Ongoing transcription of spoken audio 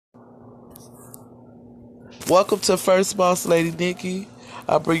Welcome to First Boss Lady Nikki.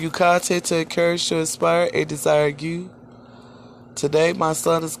 I bring you content to encourage, to inspire, and desire you. Today, my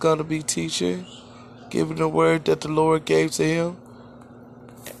son is going to be teaching, giving the word that the Lord gave to him.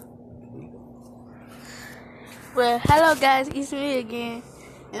 Well, hello guys, it's me again,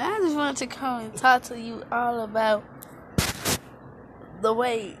 and I just wanted to come and talk to you all about the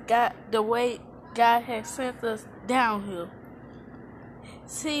way God has sent us down here.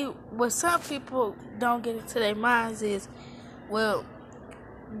 See, what some people don't get into their minds is, well,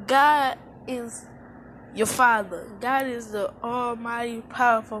 God is your Father. God is the almighty,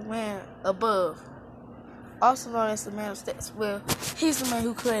 powerful man above, also known as the man of stars. Well, He's the man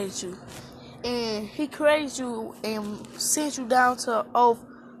who created you. And He created you and sent you down to earth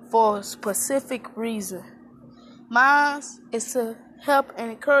for a specific reason. Mine is to help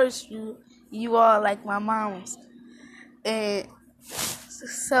and encourage you. You are like my mom's. And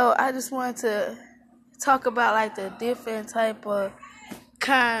so I just wanted to talk about like the different type of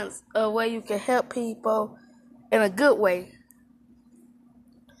kinds of way you can help people in a good way.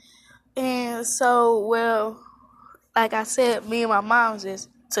 And so, well, like I said, me and my mom's is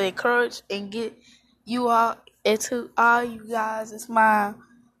to encourage and get you all into all you guys' mind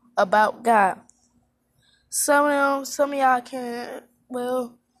about God. Some of y'all can,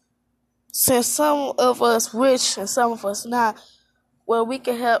 well, since some of us rich and some of us not, well, we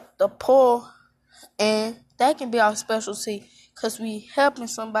can help the poor, and that can be our specialty because we helping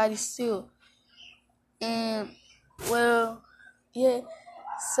somebody still. And, well, yeah,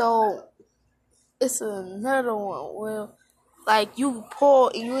 so it's another one. Well, like you poor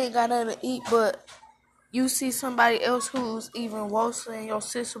and you ain't got nothing to eat, but you see somebody else who's even worse in your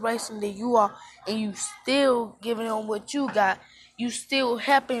situation than you are, and you still giving them what you got. You still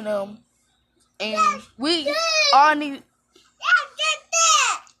helping them, and we all need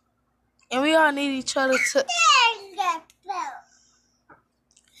each other to,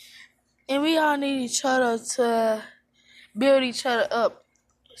 build each other up.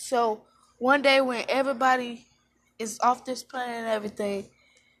 So one day when everybody is off this planet and everything,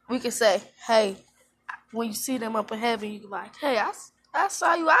 we can say, hey, when you see them up in heaven, you can be like, hey, I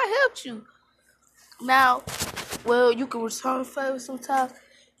saw you, I helped you. Now, well, you can return favors sometimes.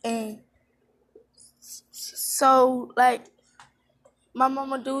 And so, like, my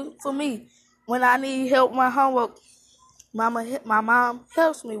mama do for me. When I need help with my homework, my mom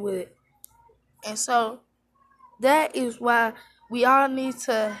helps me with it. And so, that is why we all need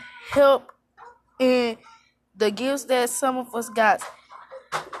to help in the gifts that some of us got.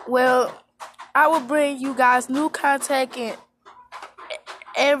 Well, I will bring you guys new content in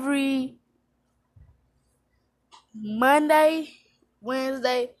every Monday,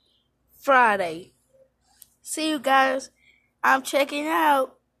 Wednesday, Friday. See you guys. I'm checking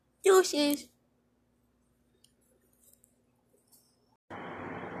out. Deuces.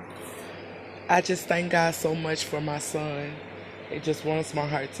 I just thank God so much for my son. It just warms my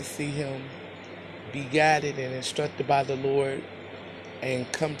heart to see him be guided and instructed by the Lord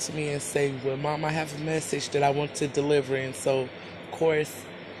and come to me and say, well, Mom, I have a message that I want to deliver. And so, of course,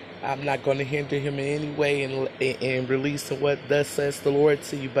 I'm not going to hinder him in any way in releasing what thus says the Lord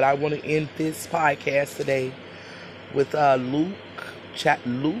to you. But I want to end this podcast today with Luke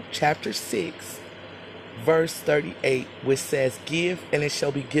chapter 6, verse 38, which says, give, and it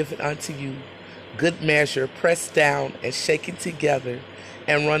shall be given unto you. Good measure, pressed down and shaken together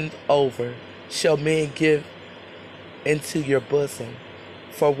and run over, shall men give into your bosom.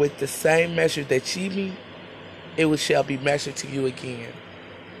 For with the same measure that ye meet, it shall be measured to you again.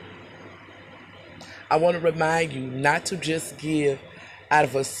 I want to remind you not to just give out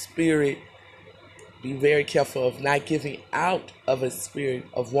of a spirit. Be very careful of not giving out of a spirit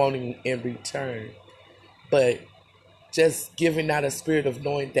of wanting in return, but just giving out a spirit of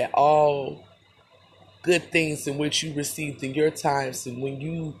knowing that all good things in which you received in your times and when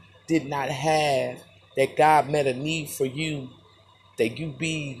you did not have, that God met a need for you, that you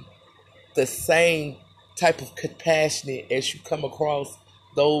be the same type of compassionate as you come across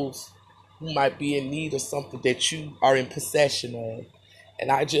those who might be in need of something that you are in possession of.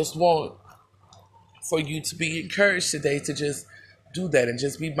 And I just want for you to be encouraged today to just do that and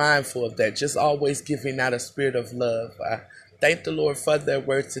just be mindful of that. Just always giving out a spirit of love. I thank the Lord for that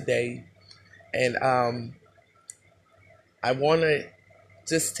word today. And I want to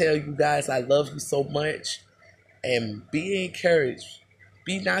just tell you guys I love you so much. And be encouraged.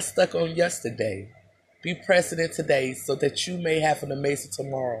 Be not stuck on yesterday. Be present in today so that you may have an amazing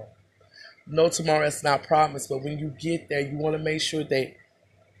tomorrow. No, tomorrow is not promised, but when you get there, you want to make sure that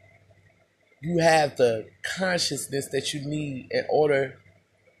you have the consciousness that you need in order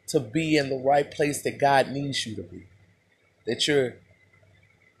to be in the right place that God needs you to be. That you're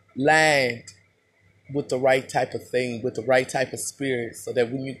lined with the right type of thing, with the right type of spirit, so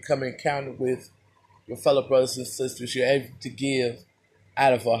that when you come in encounter with your fellow brothers and sisters, you're able to give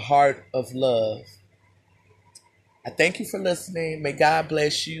out of a heart of love. I thank you for listening. May God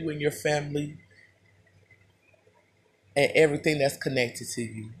bless you and your family and everything that's connected to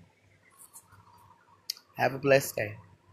you. Have a blessed day.